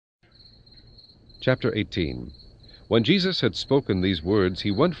Chapter 18. When Jesus had spoken these words, he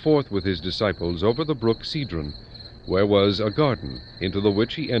went forth with his disciples over the brook Cedron, where was a garden, into the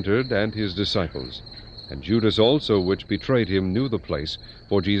which he entered, and his disciples. And Judas also, which betrayed him, knew the place,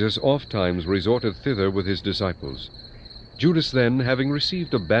 for Jesus ofttimes resorted thither with his disciples. Judas then, having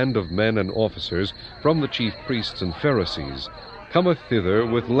received a band of men and officers from the chief priests and Pharisees, cometh thither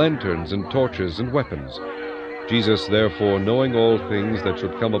with lanterns and torches and weapons. Jesus therefore, knowing all things that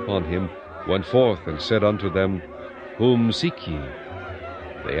should come upon him, went forth and said unto them, Whom seek ye?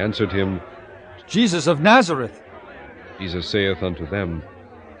 They answered him, Jesus of Nazareth. Jesus saith unto them,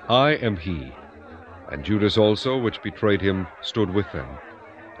 I am he. And Judas also, which betrayed him, stood with them.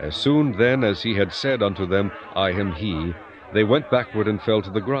 As soon then as he had said unto them, I am he, they went backward and fell to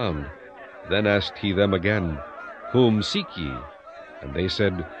the ground. Then asked he them again, Whom seek ye? And they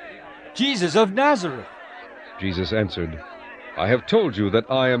said, Jesus of Nazareth. Jesus answered, I have told you that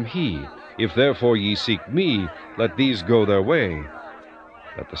I am he. If therefore ye seek me, let these go their way.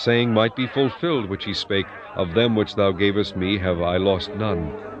 That the saying might be fulfilled which he spake, Of them which thou gavest me have I lost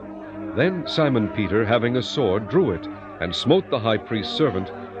none. Then Simon Peter, having a sword, drew it, and smote the high priest's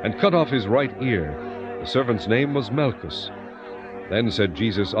servant, and cut off his right ear. The servant's name was Malchus. Then said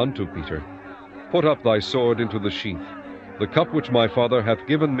Jesus unto Peter, Put up thy sword into the sheath. The cup which my Father hath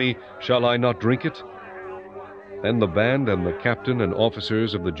given me, shall I not drink it? Then the band and the captain and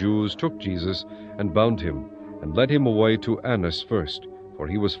officers of the Jews took Jesus, and bound him, and led him away to Annas first, for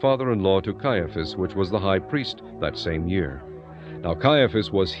he was father-in-law to Caiaphas, which was the high priest that same year. Now Caiaphas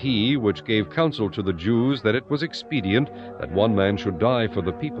was he which gave counsel to the Jews that it was expedient that one man should die for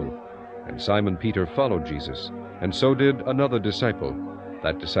the people. And Simon Peter followed Jesus, and so did another disciple.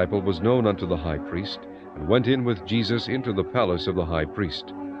 That disciple was known unto the high priest, and went in with Jesus into the palace of the high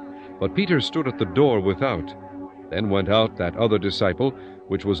priest. But Peter stood at the door without. Then went out that other disciple,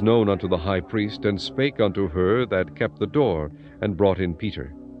 which was known unto the high priest, and spake unto her that kept the door, and brought in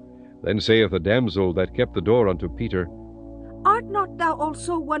Peter. Then saith a damsel that kept the door unto Peter, Art not thou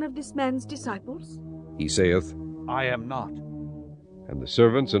also one of this man's disciples? He saith, I am not. And the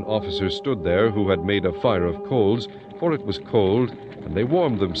servants and officers stood there, who had made a fire of coals, for it was cold, and they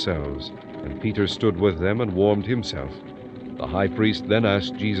warmed themselves. And Peter stood with them, and warmed himself. The high priest then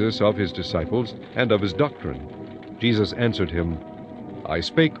asked Jesus of his disciples, and of his doctrine. Jesus answered him, I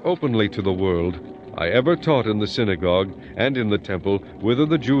spake openly to the world. I ever taught in the synagogue, and in the temple, whither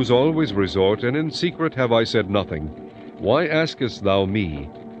the Jews always resort, and in secret have I said nothing. Why askest thou me?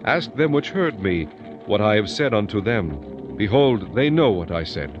 Ask them which heard me, what I have said unto them. Behold, they know what I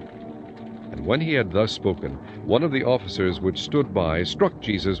said. And when he had thus spoken, one of the officers which stood by struck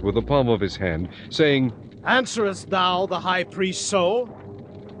Jesus with the palm of his hand, saying, Answerest thou the high priest so?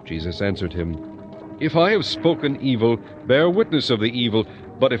 Jesus answered him, If I have spoken evil, bear witness of the evil,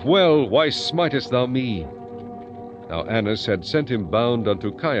 but if well, why smitest thou me? Now Annas had sent him bound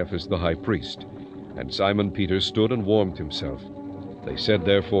unto Caiaphas the high priest. And Simon Peter stood and warmed himself. They said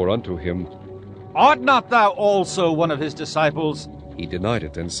therefore unto him, Art not thou also one of his disciples? He denied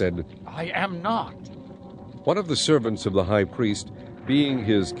it, and said, I am not. One of the servants of the high priest, being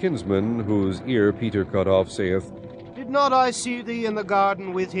his kinsman, whose ear Peter cut off, saith, Did not I see thee in the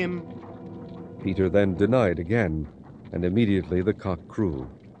garden with him? Peter then denied again, and immediately the cock crew.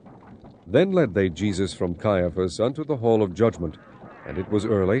 Then led they Jesus from Caiaphas unto the hall of judgment, and it was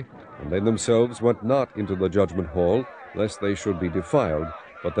early, and they themselves went not into the judgment hall, lest they should be defiled,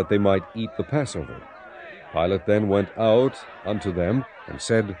 but that they might eat the Passover. Pilate then went out unto them, and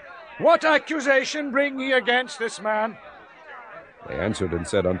said, What accusation bring ye against this man? They answered and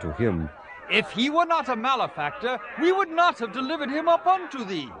said unto him, If he were not a malefactor, we would not have delivered him up unto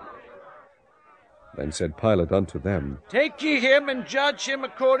thee. Then said Pilate unto them, Take ye him and judge him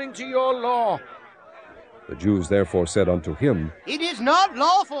according to your law. The Jews therefore said unto him, It is not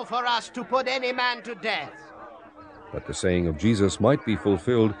lawful for us to put any man to death. that the saying of Jesus might be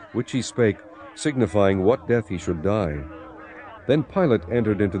fulfilled, which he spake, signifying what death he should die. Then Pilate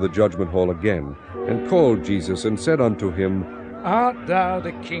entered into the judgment hall again, and called Jesus, and said unto him, Art thou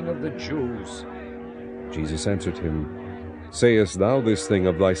the king of the Jews? Jesus answered him, Sayest thou this thing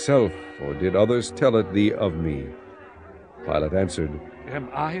of thyself, or did others tell it thee of me? Pilate answered, Am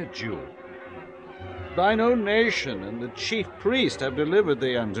I a Jew? Thine own nation and the chief priest have delivered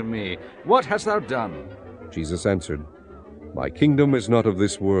thee unto me. What hast thou done? Jesus answered, My kingdom is not of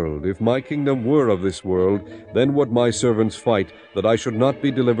this world. If my kingdom were of this world, then would my servants fight, that I should not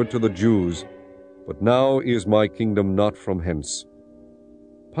be delivered to the Jews. But now is my kingdom not from hence.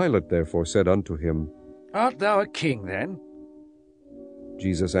 Pilate therefore said unto him, Art thou a king then?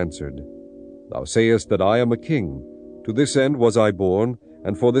 Jesus answered, Thou sayest that I am a king. To this end was I born,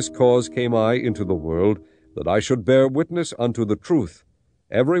 and for this cause came I into the world, that I should bear witness unto the truth.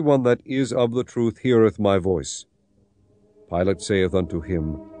 Every one that is of the truth heareth my voice. Pilate saith unto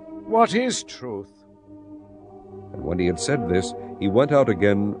him, What is truth? And when he had said this, he went out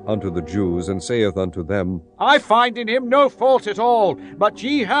again unto the Jews, and saith unto them, I find in him no fault at all, but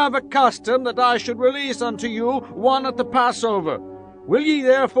ye have a custom that I should release unto you one at the Passover. Will ye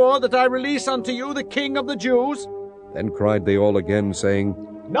therefore that I release unto you the King of the Jews? Then cried they all again, saying,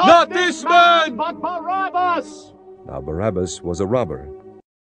 Not this man, but Barabbas! Now Barabbas was a robber.